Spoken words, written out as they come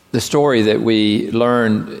The story that we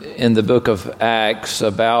learn in the book of Acts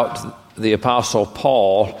about the Apostle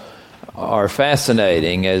Paul are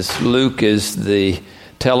fascinating. As Luke is the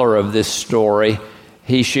teller of this story,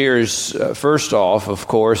 he shares, first off, of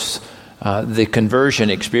course, the conversion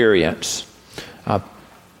experience.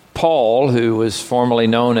 Paul, who was formerly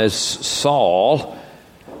known as Saul,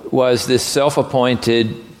 was this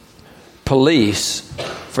self-appointed police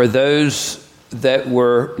for those that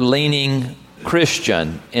were leaning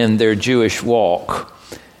Christian in their Jewish walk.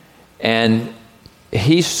 And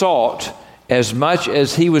he sought, as much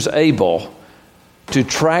as he was able, to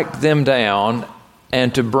track them down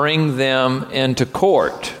and to bring them into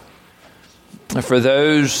court. For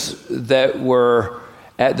those that were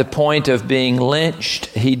at the point of being lynched,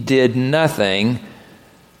 he did nothing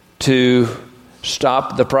to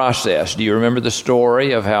stop the process. Do you remember the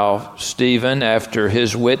story of how Stephen, after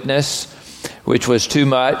his witness, which was too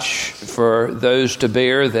much for those to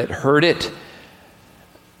bear that heard it,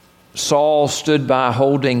 Saul stood by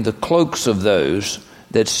holding the cloaks of those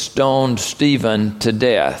that stoned Stephen to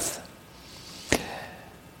death?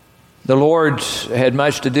 The Lord had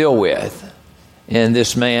much to deal with in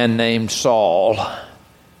this man named Saul.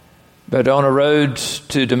 But on a road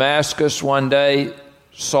to Damascus one day,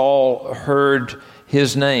 Saul heard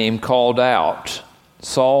his name called out.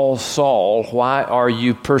 Saul, Saul, why are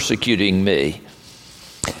you persecuting me?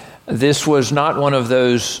 This was not one of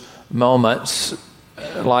those moments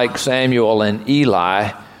like Samuel and Eli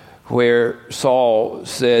where Saul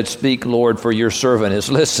said, "Speak, Lord, for your servant is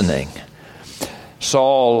listening."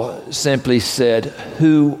 Saul simply said,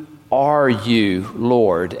 "Who are you,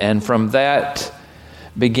 Lord?" And from that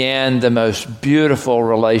began the most beautiful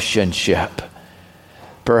relationship,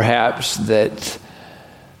 perhaps, that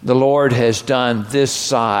the Lord has done this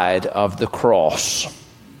side of the cross.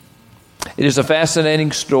 It is a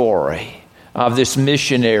fascinating story of this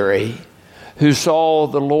missionary who saw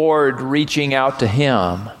the Lord reaching out to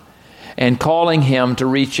him and calling him to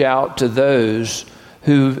reach out to those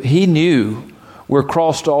who he knew were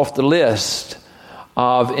crossed off the list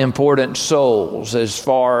of important souls as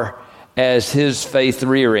far as his faith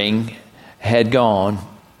rearing had gone.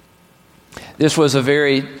 This was a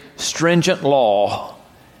very stringent law.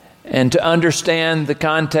 And to understand the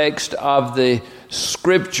context of the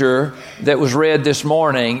scripture that was read this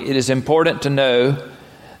morning, it is important to know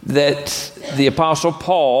that the Apostle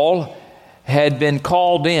Paul had been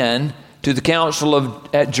called in to the council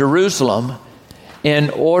at Jerusalem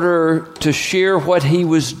in order to share what he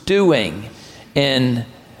was doing in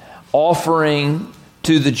offering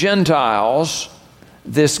to the Gentiles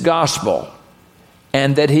this gospel,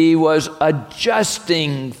 and that he was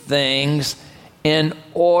adjusting things in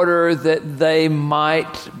order that they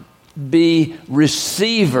might be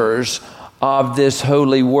receivers of this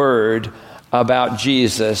holy word about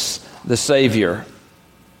Jesus, the Savior.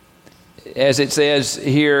 As it says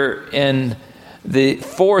here in the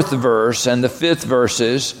 4th verse and the 5th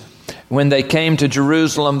verses, when they came to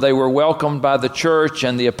Jerusalem, they were welcomed by the church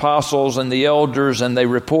and the apostles and the elders, and they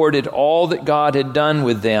reported all that God had done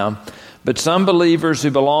with them. But some believers who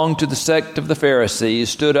belonged to the sect of the Pharisees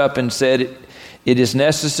stood up and said, "It is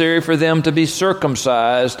necessary for them to be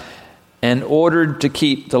circumcised and ordered to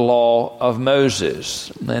keep the law of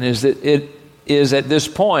Moses." And it is at this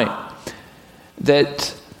point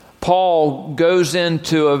that Paul goes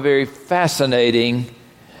into a very fascinating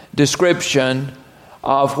description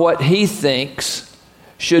of what he thinks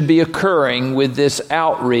should be occurring with this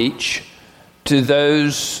outreach to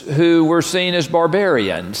those who were seen as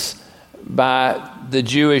barbarians by the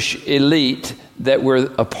Jewish elite that were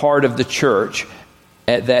a part of the church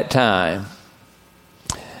at that time.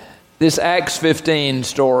 This Acts 15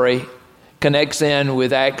 story connects in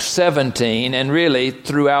with Acts 17 and really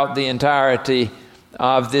throughout the entirety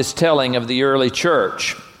of this telling of the early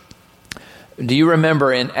church. Do you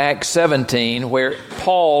remember in Acts 17 where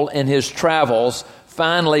Paul in his travels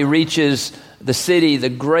finally reaches the city, the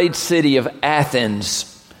great city of Athens?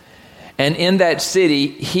 And in that city,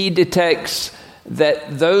 he detects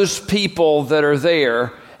that those people that are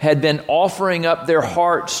there had been offering up their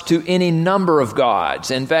hearts to any number of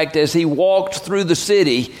gods. In fact, as he walked through the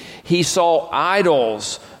city, he saw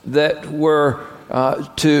idols that were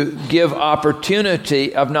to give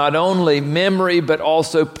opportunity of not only memory but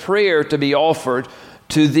also prayer to be offered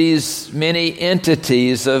to these many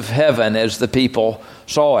entities of heaven as the people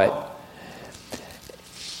saw it.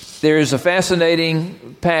 There is a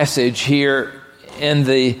fascinating passage here in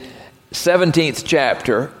the 17th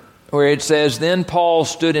chapter where it says, "Then Paul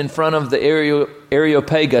stood in front of the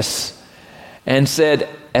Areopagus and said,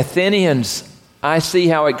 'Athenians, I see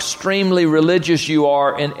how extremely religious you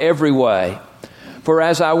are in every way. For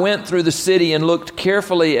as I went through the city and looked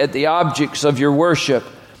carefully at the objects of your worship,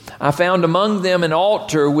 I found among them an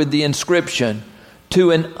altar with the inscription,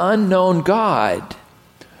 'To an unknown God.'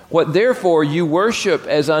 What therefore you worship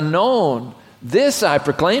as unknown, this I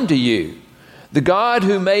proclaim to you. The God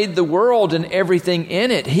who made the world and everything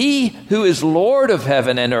in it, He who is Lord of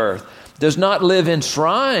heaven and earth, does not live in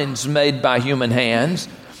shrines made by human hands,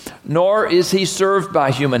 nor is He served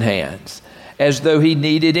by human hands, as though He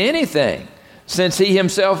needed anything, since He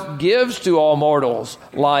Himself gives to all mortals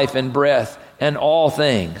life and breath and all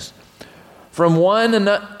things. From one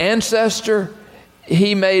ancestor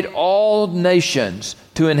He made all nations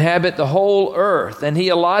to inhabit the whole earth, and He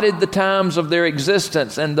allotted the times of their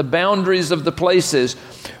existence and the boundaries of the places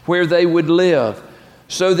where they would live,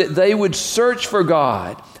 so that they would search for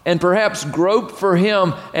God and perhaps grope for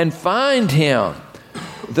Him and find Him,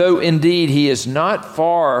 though indeed He is not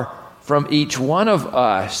far from each one of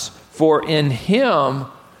us, for in Him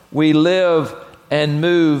we live and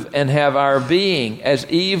move and have our being, as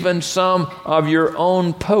even some of your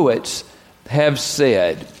own poets have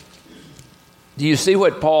said." Do you see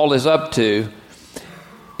what Paul is up to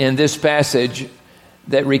in this passage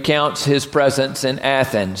that recounts his presence in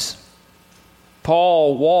Athens?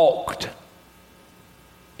 Paul walked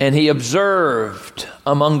and he observed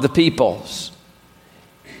among the peoples.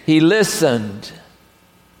 He listened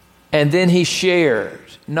and then he shared,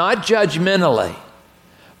 not judgmentally,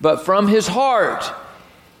 but from his heart.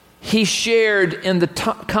 He shared in the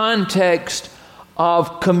context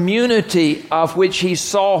of community of which he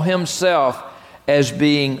saw himself as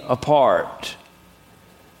being a part.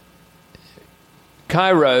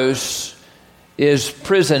 Kairos is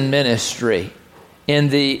prison ministry in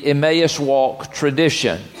the Emmaus Walk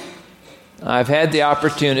tradition. I've had the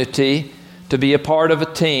opportunity to be a part of a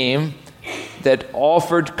team that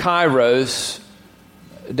offered Kairos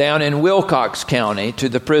down in Wilcox County to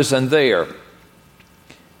the prison there.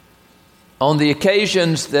 On the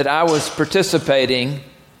occasions that I was participating,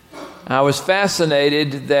 I was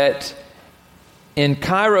fascinated that in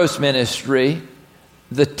Kairos ministry,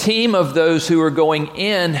 the team of those who are going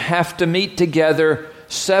in have to meet together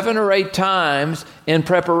 7 or 8 times in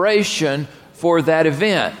preparation for that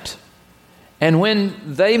event. And when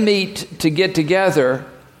they meet to get together,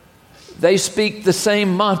 they speak the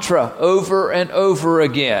same mantra over and over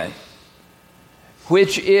again,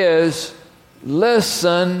 which is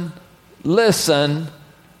listen, listen,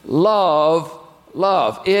 love,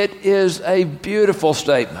 love. It is a beautiful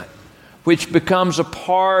statement, which becomes a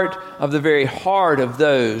part of the very heart of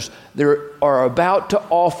those that are about to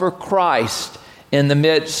offer Christ in the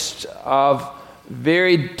midst of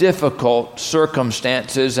very difficult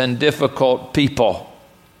circumstances and difficult people.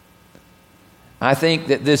 I think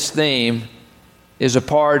that this theme is a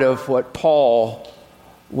part of what Paul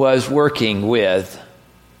was working with.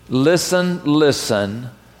 Listen, listen,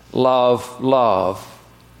 love, love.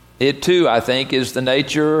 It too, I think, is the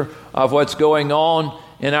nature of what's going on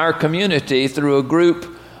in our community through a group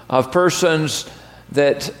of persons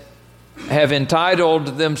that have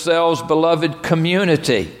entitled themselves Beloved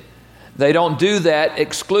Community. They don't do that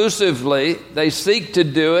exclusively. They seek to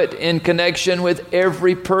do it in connection with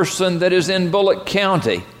every person that is in Bullock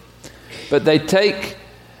County. But they take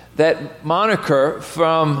that moniker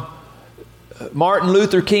from Martin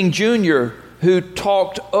Luther King Jr., who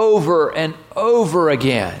talked over and over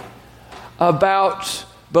again about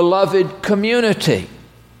beloved community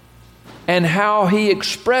and how he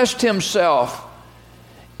expressed himself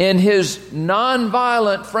in his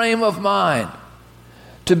nonviolent frame of mind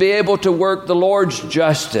to be able to work the Lord's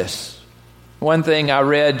justice. One thing I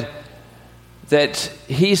read that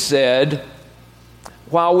he said,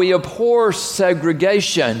 while we abhor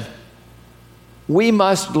segregation, we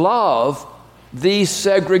must love the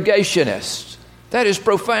segregationists. That is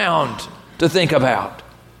profound to think about.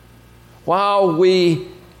 While we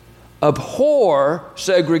abhor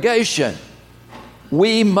segregation,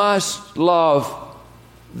 we must love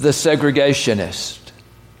the segregationist.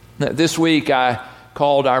 This week I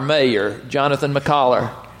called our mayor, Jonathan McCollar,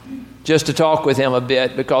 just to talk with him a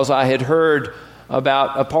bit because I had heard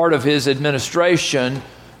about a part of his administration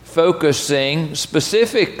focusing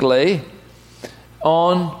specifically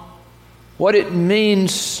on what it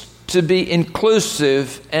means to be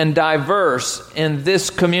inclusive and diverse in this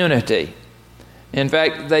community. In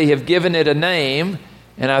fact, they have given it a name,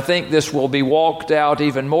 and I think this will be walked out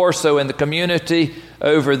even more so in the community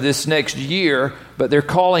over this next year, but they're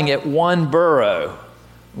calling it One Borough.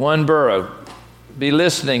 One Borough. Be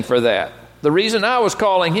listening for that. The reason I was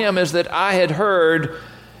calling him is that I had heard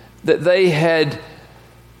that they had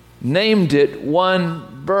named it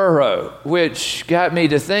One Borough, which got me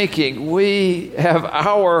to thinking we have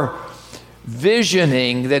our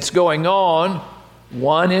visioning that's going on.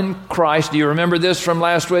 One in Christ. Do you remember this from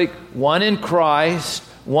last week? One in Christ,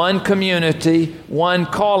 one community, one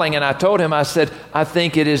calling. And I told him, I said, I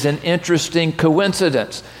think it is an interesting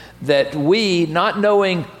coincidence that we, not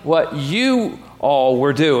knowing what you all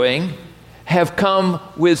were doing, have come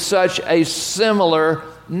with such a similar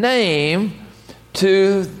name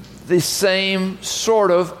to the same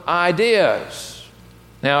sort of ideas.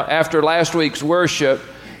 Now, after last week's worship,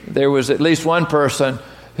 there was at least one person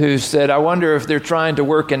who said, I wonder if they're trying to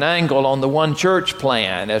work an angle on the one church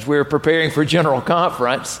plan as we're preparing for General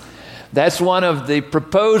Conference. That's one of the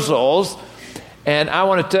proposals. And I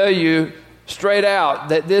want to tell you straight out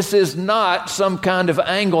that this is not some kind of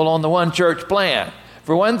angle on the one church plan.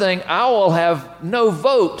 For one thing, I will have no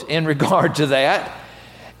vote in regard to that.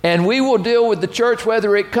 And we will deal with the church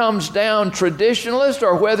whether it comes down traditionalist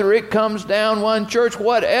or whether it comes down one church,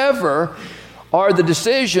 whatever are the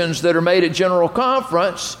decisions that are made at General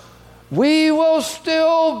Conference, we will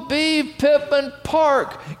still be Pittman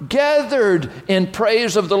Park, gathered in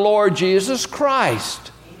praise of the Lord Jesus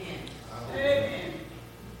Christ. Amen.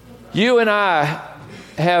 You and I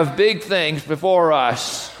have big things before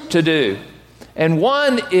us to do. And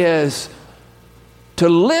one is to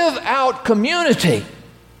live out community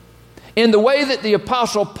in the way that the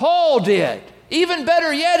Apostle Paul did. Even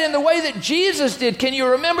better yet, in the way that Jesus did. Can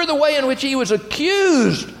you remember the way in which he was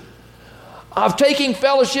accused of taking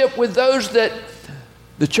fellowship with those that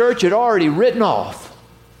the church had already written off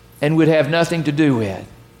and would have nothing to do with?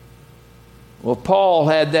 Well, Paul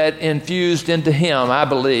had that infused into him, I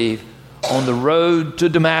believe, on the road to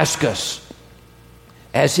Damascus.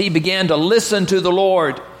 As he began to listen to the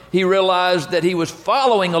Lord, he realized that he was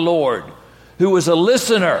following a Lord who was a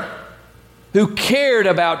listener, who cared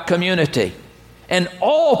about community and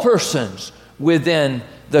all persons within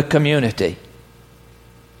the community.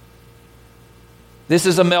 This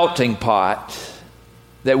is a melting pot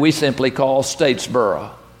that we simply call Statesboro.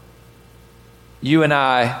 You and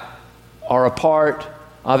I are a part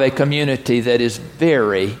of a community that is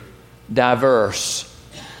very diverse.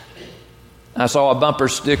 I saw a bumper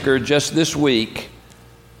sticker just this week.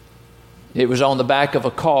 It was on the back of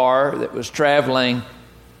a car that was traveling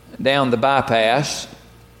down the bypass,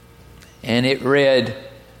 and it read,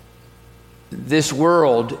 "This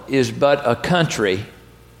world is but a country,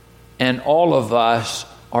 and all of us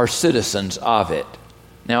are citizens of it."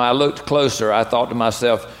 Now, I looked closer. I thought to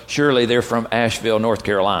myself, surely they're from Asheville, North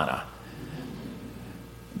Carolina.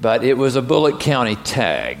 But it was a Bullock County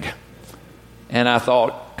tag. And I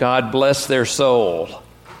thought, God bless their soul,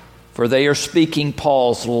 for they are speaking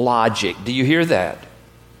Paul's logic. Do you hear that?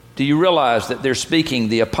 Do you realize that they're speaking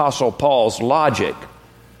the Apostle Paul's logic?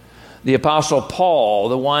 The Apostle Paul,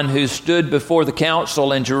 the one who stood before the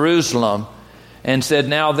council in Jerusalem and said,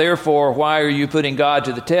 "Now therefore, why are you putting God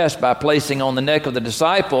to the test by placing on the neck of the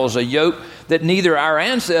disciples a yoke that neither our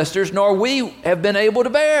ancestors nor we have been able to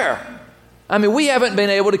bear?" I mean, we haven't been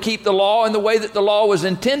able to keep the law in the way that the law was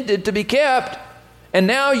intended to be kept. And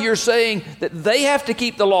now you're saying that they have to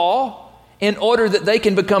keep the law in order that they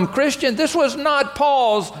can become Christian. This was not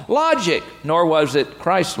Paul's logic, nor was it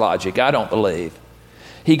Christ's logic, I don't believe.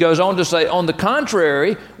 He goes on to say, on the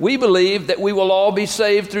contrary, we believe that we will all be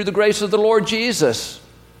saved through the grace of the Lord Jesus,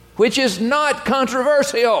 which is not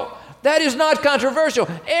controversial. That is not controversial.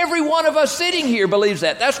 Every one of us sitting here believes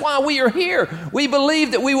that. That's why we are here. We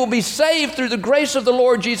believe that we will be saved through the grace of the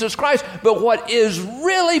Lord Jesus Christ. But what is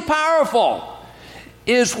really powerful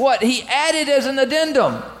is what he added as an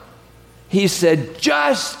addendum. He said,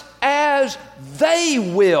 just as they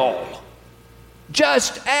will.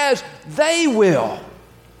 Just as they will.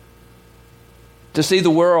 To see the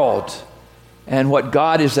world and what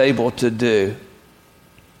God is able to do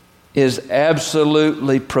is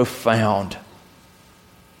absolutely profound.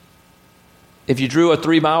 If you drew a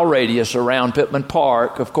 3-mile radius around Pittman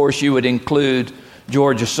Park, of course you would include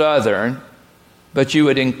Georgia Southern, but you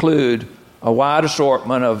would include a wide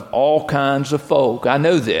assortment of all kinds of folk. I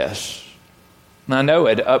know this. I know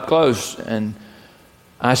it up close, and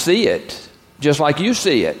I see it just like you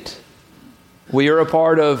see it. We are a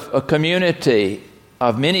part of a community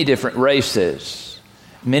of many different races,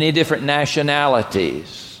 many different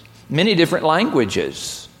nationalities, many different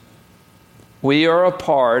languages. We are a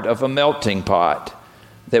part of a melting pot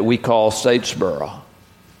that we call Statesboro.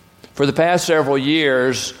 For the past several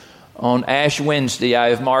years, on Ash Wednesday, I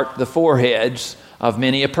have marked the foreheads of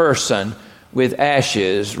many a person with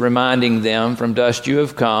ashes, reminding them, from dust you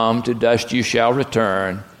have come, to dust you shall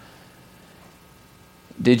return.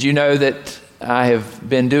 Did you know that I have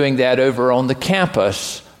been doing that over on the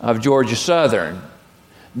campus of Georgia Southern.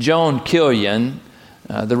 Joan Killian,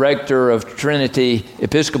 the rector of Trinity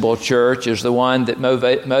Episcopal Church, is the one that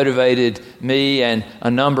motivated me and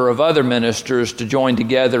a number of other ministers to join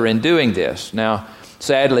together in doing this. Now,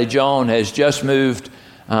 sadly, Joan has just moved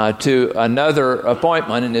to another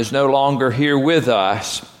appointment and is no longer here with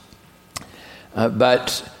us.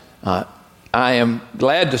 But I am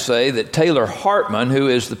glad to say that Taylor Hartman, who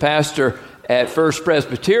is the pastor at First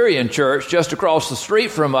Presbyterian Church just across the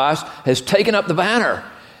street from us, has taken up the banner.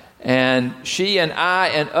 And she and I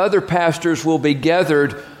and other pastors will be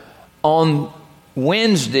gathered on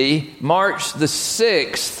Wednesday, March the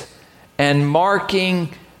 6th, and marking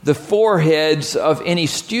the foreheads of any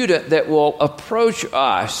student that will approach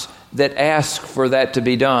us that asks for that to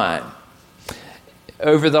be done.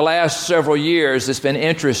 Over the last several years, it's been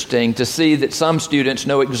interesting to see that some students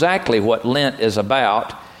know exactly what Lent is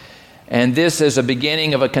about. And this is a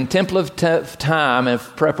beginning of a contemplative time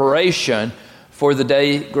of preparation for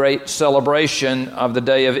the great celebration of the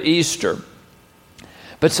day of Easter.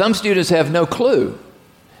 But some students have no clue.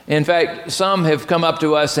 In fact, some have come up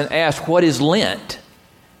to us and asked, what is Lent?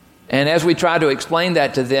 And as we try to explain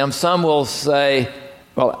that to them, some will say,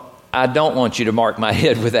 well, I don't want you to mark my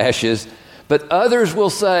head with ashes. But others will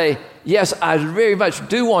say, yes, I very much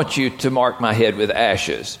do want you to mark my head with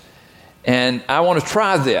ashes. And I want to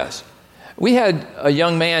try this. We had a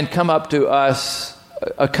young man come up to us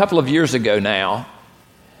a couple of years ago now,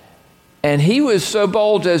 and he was so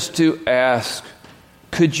bold as to ask,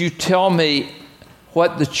 could you tell me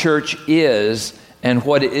what the church is and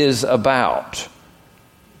what it is about?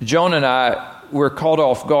 Joan and I were caught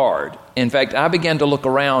off guard. In fact, I began to look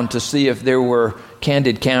around to see if there were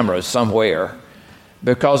candid cameras somewhere,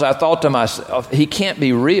 because I thought to myself, he can't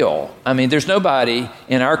be real. I mean, there's nobody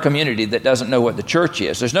in our community that doesn't know what the church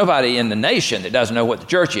is. There's nobody in the nation that doesn't know what the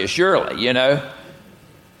church is, surely, you know?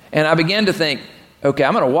 And I began to think, okay,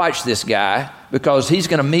 I'm going to watch this guy because he's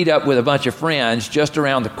going to meet up with a bunch of friends just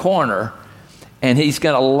around the corner, and he's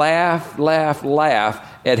going to laugh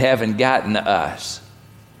at having gotten to us.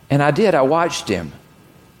 And I did. I watched him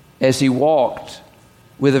as he walked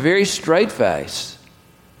with a very straight face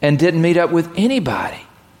and didn't meet up with anybody.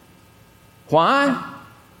 Why?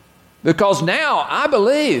 Because now I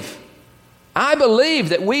believe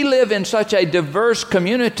that we live in such a diverse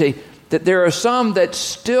community that there are some that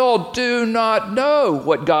still do not know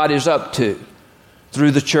what God is up to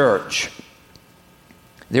through the church.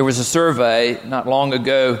 There was a survey not long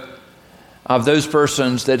ago of those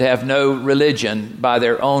persons that have no religion by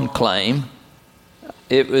their own claim.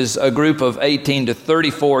 It was a group of 18 to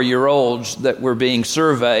 34-year-olds that were being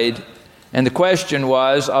surveyed. And the question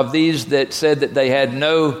was, of these that said that they had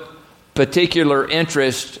no particular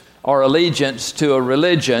interest or allegiance to a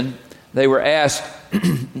religion, they were asked,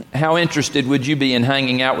 how interested would you be in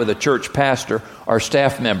hanging out with a church pastor or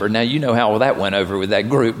staff member? Now, you know how that went over with that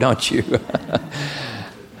group, don't you?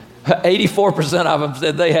 84% of them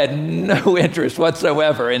said they had no interest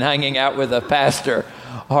whatsoever in hanging out with a pastor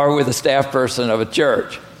or with a staff person of a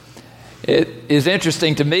church. It is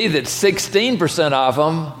interesting to me that 16% of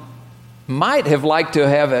them might have liked to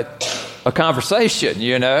have a conversation,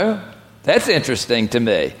 you know? That's interesting to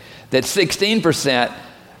me, that 16%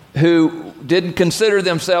 who didn't consider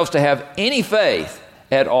themselves to have any faith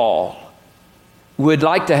at all would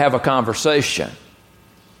like to have a conversation.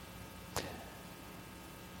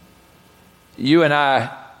 You and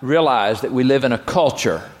I realize that we live in a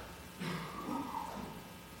culture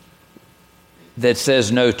that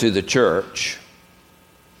says no to the church.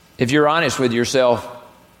 If you're honest with yourself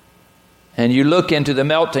and you look into the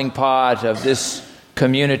melting pot of this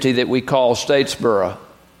community that we call Statesboro,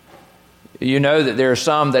 you know that there are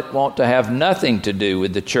some that want to have nothing to do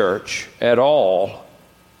with the church at all.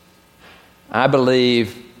 I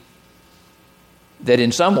believe that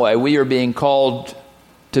in some way we are being called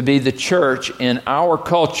to be the church in our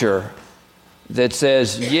culture that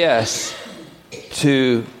says yes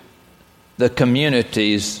to the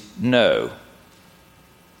community's no.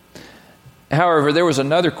 However, there was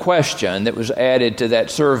another question that was added to that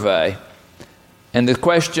survey, and the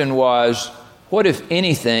question was, what, if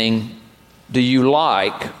anything, do you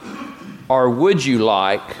like or would you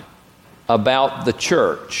like about the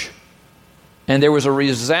church? And there was a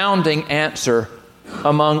resounding answer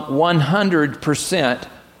among 100%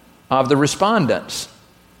 of the respondents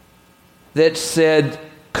that said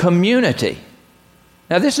community.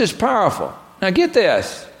 Now, this is powerful. Now, get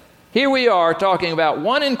this. Here we are talking about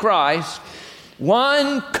one in Christ,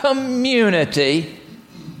 one community,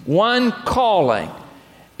 one calling.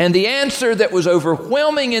 And the answer that was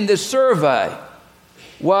overwhelming in this survey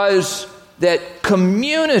was that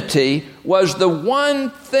community was the one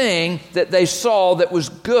thing that they saw that was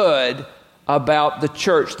good about the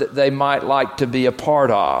church that they might like to be a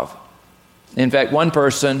part of. In fact, one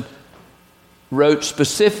person wrote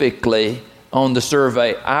specifically on the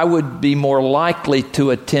survey, I would be more likely to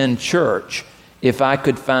attend church if I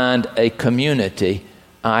could find a community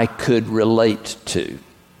I could relate to.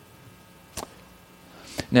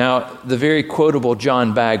 Now, the very quotable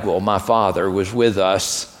John Bagwell, my father, was with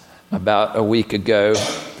us about a week ago.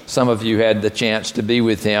 Some of you had the chance to be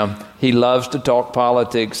with him. He loves to talk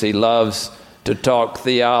politics. He loves to talk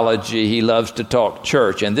theology. He loves to talk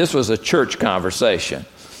church. And this was a church conversation.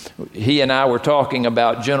 He and I were talking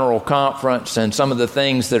about General Conference and some of the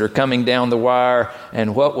things that are coming down the wire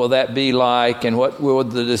and what will that be like and what will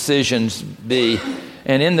the decisions be.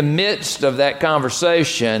 And in the midst of that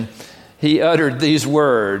conversation, he uttered these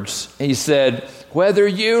words. He said, "Whether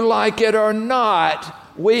you like it or not,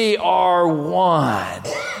 we are one."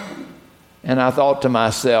 And I thought to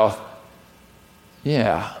myself,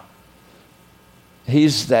 yeah,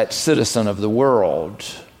 he's that citizen of the world,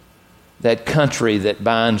 that country that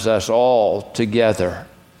binds us all together.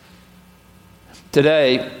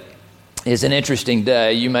 Today is an interesting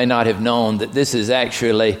day. You may not have known that this is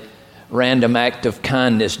actually Random Act of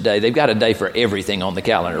Kindness Day. They've got a day for everything on the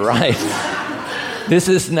calendar, right? This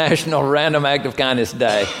is National Random Act of Kindness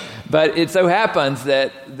Day. But it so happens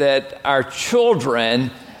that our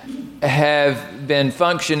children have been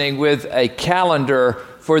functioning with a calendar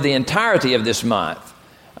for the entirety of this month.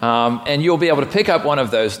 And you'll be able to pick up one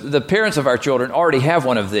of those. The parents of our children already have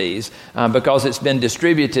one of these because it's been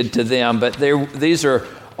distributed to them. But these are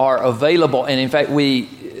available. And in fact, we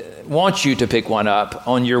want you to pick one up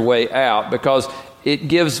on your way out because it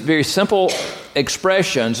gives very simple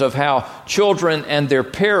expressions of how children and their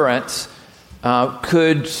parents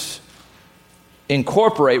could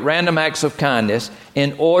incorporate random acts of kindness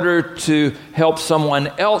in order to help someone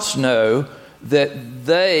else know that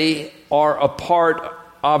they are a part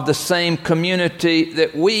of the same community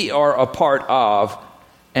that we are a part of,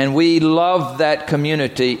 and we love that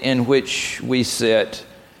community in which we sit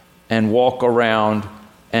and walk around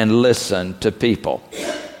and listen to people.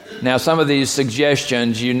 Now, some of these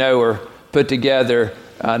suggestions, are put together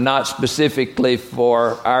not specifically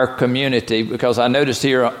for our community, because I noticed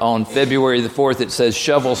here on February the 4th it says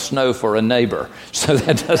shovel snow for a neighbor. So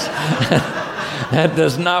that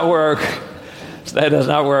does not work. That does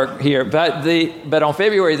not work here. But on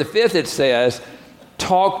February the 5th it says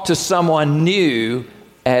talk to someone new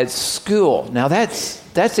at school. Now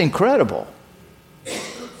that's incredible.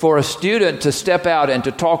 For a student to step out and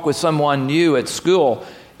to talk with someone new at school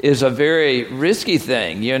is a very risky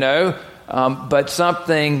thing, but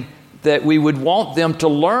something that we would want them to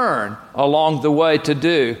learn along the way to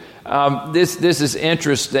do. This is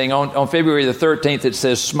interesting. On February the 13th, it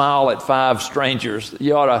says smile at 5 strangers.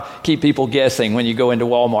 You ought to keep people guessing when you go into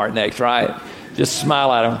Walmart next, right? Just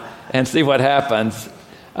smile at them and see what happens.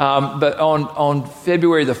 But on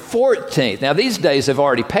February the 14th, now these days have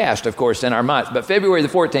already passed, of course, in our month, but February the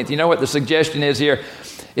 14th, you know what the suggestion is here?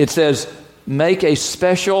 It says, make a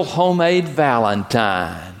special homemade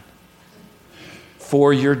Valentine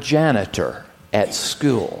for your janitor at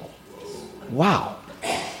school. Wow.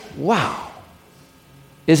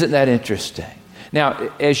 Isn't that interesting? Now,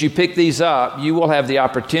 as you pick these up, you will have the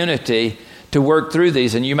opportunity to work through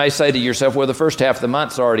these. And you may say to yourself, well, the first half of the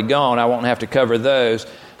month's already gone. I won't have to cover those.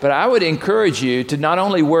 But I would encourage you to not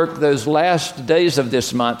only work those last days of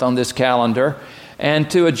this month on this calendar and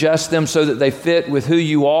to adjust them so that they fit with who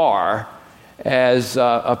you are as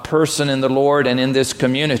a person in the Lord and in this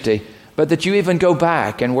community, but that you even go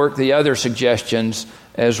back and work the other suggestions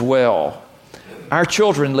as well. Our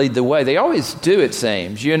children lead the way. They always do, it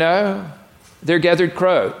seems, They're gathered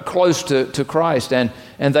close to Christ, and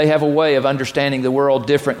they have a way of understanding the world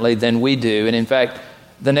differently than we do. And in fact,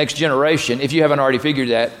 the next generation, if you haven't already figured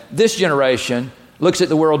that, this generation looks at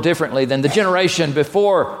the world differently than the generation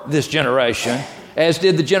before this generation, as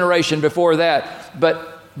did the generation before that.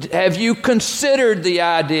 But have you considered the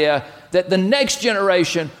idea that the next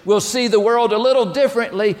generation will see the world a little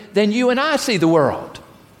differently than you and I see the world?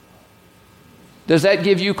 Does that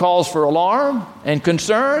give you cause for alarm and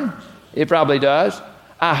concern? It probably does.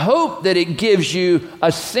 I hope that it gives you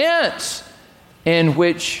a sense in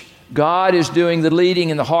which God is doing the leading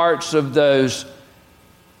in the hearts of those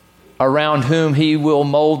around whom He will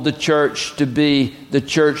mold the church to be the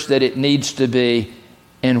church that it needs to be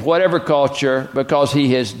in whatever culture, because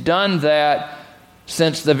He has done that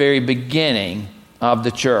since the very beginning of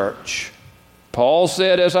the church. Paul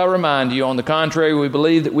said, as I remind you, on the contrary, we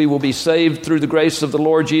believe that we will be saved through the grace of the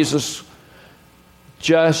Lord Jesus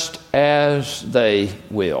just as they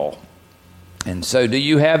will. And so, do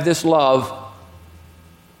you have this love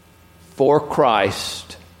for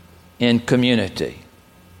Christ in community?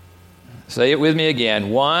 Say it with me again.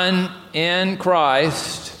 One in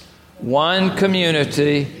Christ, one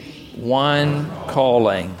community, one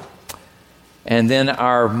calling. And then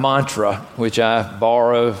our mantra, which I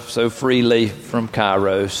borrow so freely from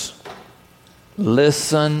Kairos: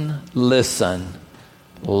 listen, listen,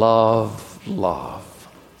 love, love.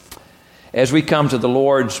 As we come to the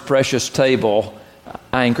Lord's precious table,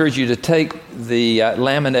 I encourage you to take the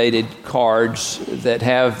laminated cards that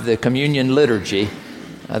have the communion liturgy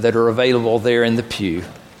that are available there in the pew,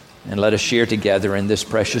 and let us share together in this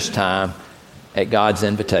precious time at God's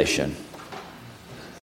invitation.